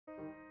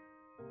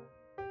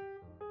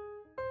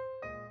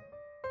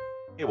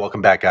Hey,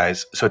 welcome back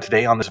guys. So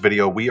today on this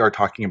video, we are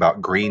talking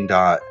about Green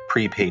Dot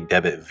Prepaid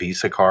Debit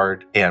Visa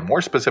card. And more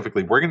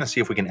specifically, we're going to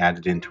see if we can add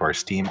it into our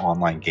Steam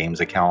Online Games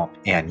account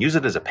and use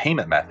it as a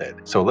payment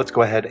method. So let's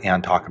go ahead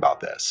and talk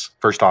about this.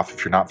 First off,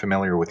 if you're not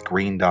familiar with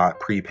Green Dot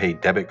Prepaid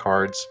Debit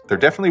cards, they're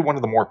definitely one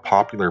of the more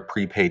popular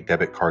prepaid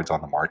debit cards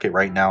on the market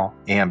right now.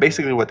 And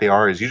basically what they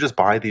are is you just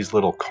buy these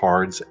little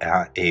cards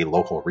at a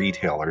local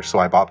retailer. So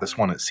I bought this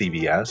one at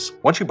CVS.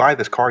 Once you buy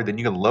this card, then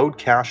you can load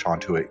cash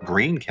onto it,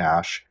 green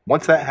cash.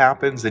 Once that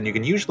happens, then you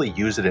can usually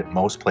use it at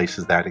most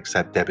places that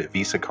accept debit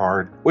Visa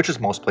card, which is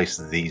most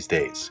places these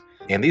days.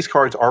 And these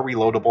cards are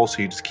reloadable,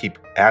 so you just keep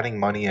adding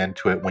money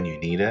into it when you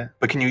need it.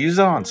 But can you use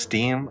it on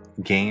Steam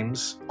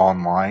games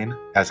online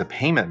as a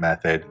payment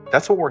method?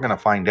 That's what we're going to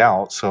find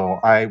out. So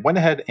I went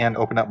ahead and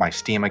opened up my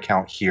Steam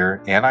account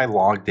here and I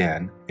logged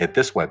in at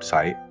this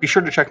website. Be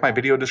sure to check my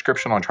video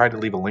description. I'll try to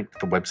leave a link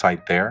to the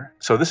website there.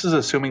 So this is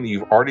assuming that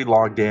you've already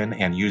logged in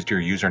and used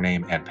your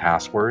username and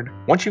password.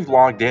 Once you've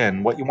logged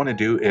in, what you want to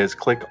do is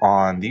click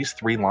on these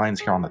three lines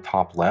here on the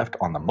top left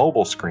on the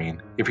mobile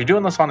screen. If you're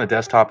doing this on a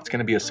desktop, it's going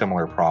to be a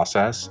similar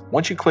process.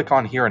 Once you click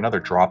on here, another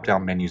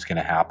drop-down menu is going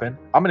to happen.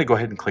 I'm going to go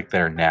ahead and click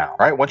there now. All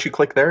right, once you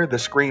click there, the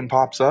screen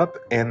pops up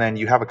and then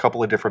you have a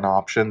couple of different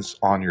options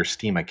on your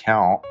Steam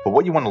account. But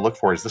what you want to look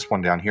for is this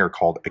one down here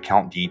called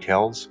Account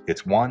Details.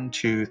 It's 1,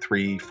 2,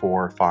 3,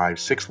 4, 5,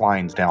 6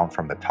 lines down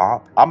from the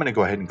top. I'm going to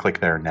go ahead and click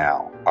there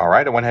now. All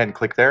right, I went ahead and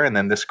clicked there and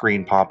then this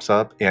screen pops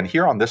up. And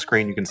here on this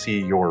screen, you can see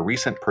your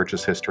recent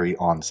purchase history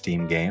on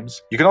Steam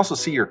games. You can also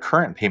see your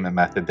current payment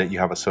method that you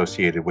have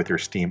associated with your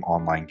Steam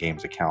Online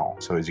Games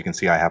account. So as you can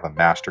see, I have a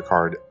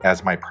MasterCard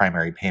as my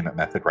primary payment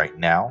method right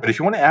now. But if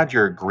you want to add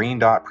your Green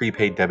Dot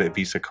Prepaid Debit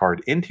Visa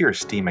card into your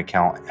Steam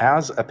account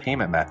as a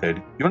payment method,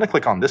 you want to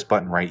click on this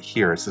button right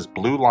here. It's this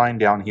blue line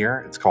down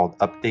here. It's called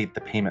Update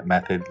the Payment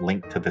Method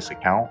linked to this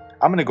account.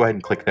 I'm going to go ahead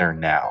and click there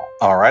now.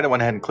 All right, I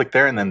went ahead and clicked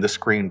there and then this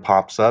screen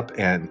pops up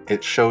and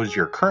it shows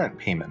your current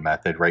payment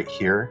method right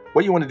here.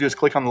 What you want to do is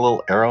click on the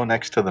little arrow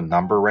next to the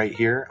number right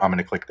here. I'm going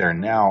to click there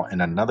now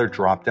and another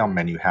drop-down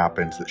menu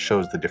happens that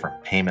shows the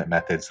different payment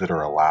methods that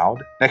are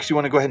allowed. Next, you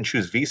want to go ahead and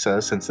choose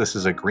Visa since this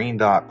is a Green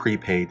Dot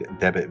Prepaid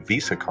Debit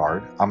Visa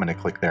card. I'm going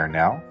to click there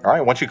now. All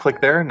right, once you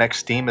click there, next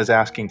Steam is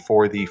asking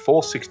for the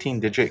full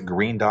 16-digit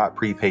Green Dot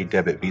Prepaid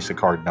Debit Visa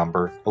card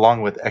number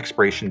along with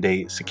expiration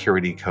date,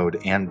 security code,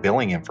 and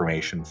billing information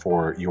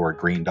for your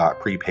Green Dot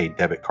Prepaid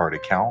Debit Card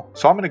account.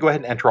 So I'm going to go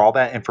ahead and enter all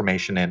that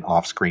information in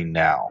off screen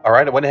now. All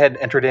right, I went ahead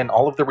and entered in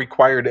all of the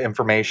required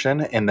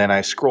information and then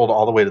I scrolled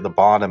all the way to the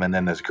bottom and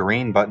then this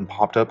green button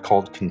popped up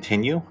called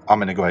Continue. I'm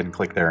going to go ahead and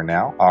click there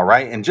now. All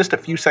right, and just a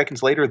few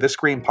seconds later, this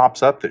screen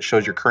pops up that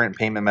shows your current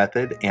payment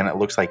method and it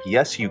looks like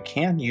yes, you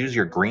can use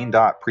your Green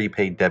Dot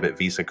Prepaid Debit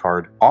Visa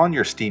card on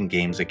your Steam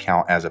Games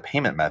account as a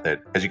payment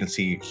method. As you can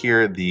see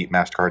here, the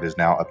MasterCard is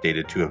now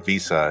updated to a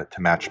Visa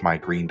to match my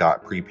Green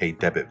Dot Prepaid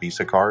Debit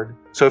Visa card.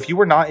 So if you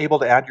were not able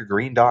to add your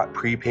Green Dot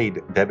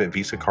Prepaid Debit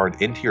Visa card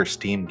into your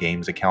Steam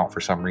Games account for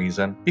some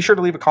reason, be sure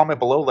to leave a comment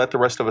below, let the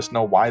rest of us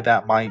know why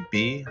that might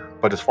be.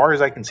 But as far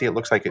as I can see, it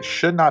looks like it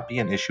should not be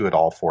an issue at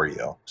all for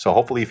you. So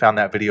hopefully you found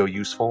that video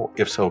useful.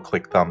 If so,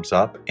 click thumbs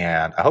up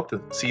and I hope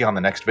to see you on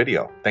the next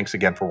video. Thanks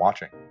again for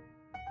watching.